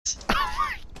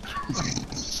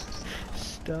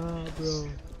Stop, bro.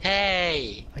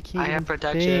 Hey! I can't have even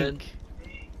protection.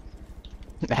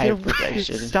 think. I have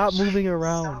protection. Stop moving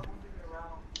around.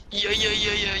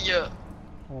 Yeah.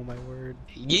 Oh my word.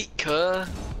 Yeet, cuh.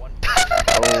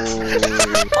 Oh.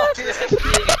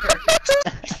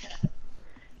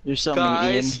 You're so mean, Ian.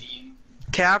 Guys,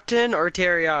 Captain or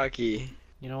Teriyaki?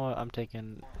 You know what? I'm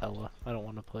taking Ella. I don't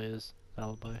want to play as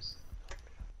Alibi.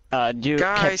 Do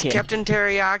Guys, Captain. Captain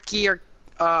Teriyaki or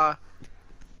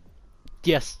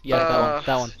Yes, yeah,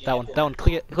 that one.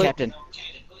 Click it. Captain.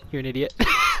 You're an idiot.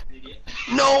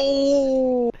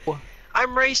 No!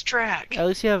 I'm racetrack. At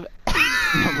least you have.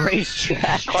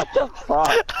 Racetrack. What the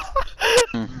fuck?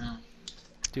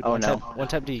 Dude, Oh, one no.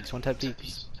 tap Deeks, one tap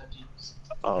Deeks.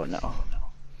 Oh no.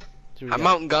 Dude, I'm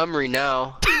Montgomery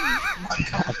now.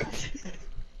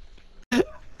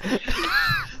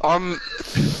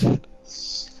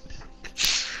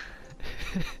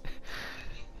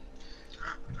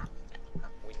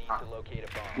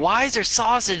 Why is there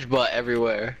sausage butt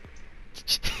everywhere?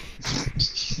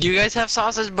 Do you guys have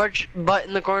sausage butt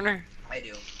in the corner? I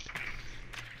do.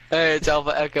 Hey, it's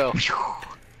Alpha Echo.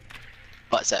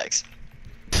 Butt sex.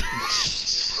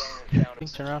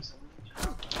 Turn around.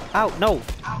 Ow, no!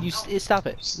 Stop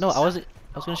it. No, I was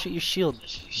gonna shoot your shield,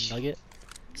 nugget.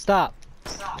 Stop.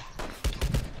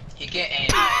 He can't aim.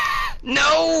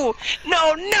 No!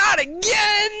 No, not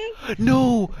again!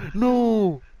 No!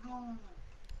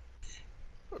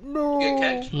 Good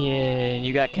catch. Yeah,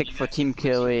 you got kicked for team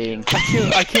killing.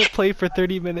 I can't play for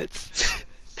 30 minutes.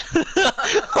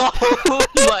 Oh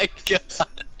my god.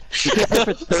 You can't play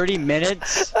for 30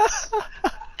 minutes?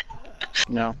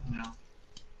 No.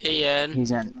 Ian.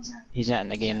 He's not in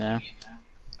the game now.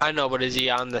 I know, but is he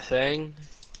on the thing?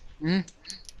 Hmm?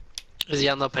 Is he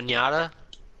on the pinata?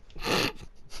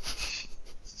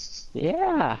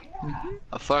 Yeah.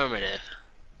 Affirmative.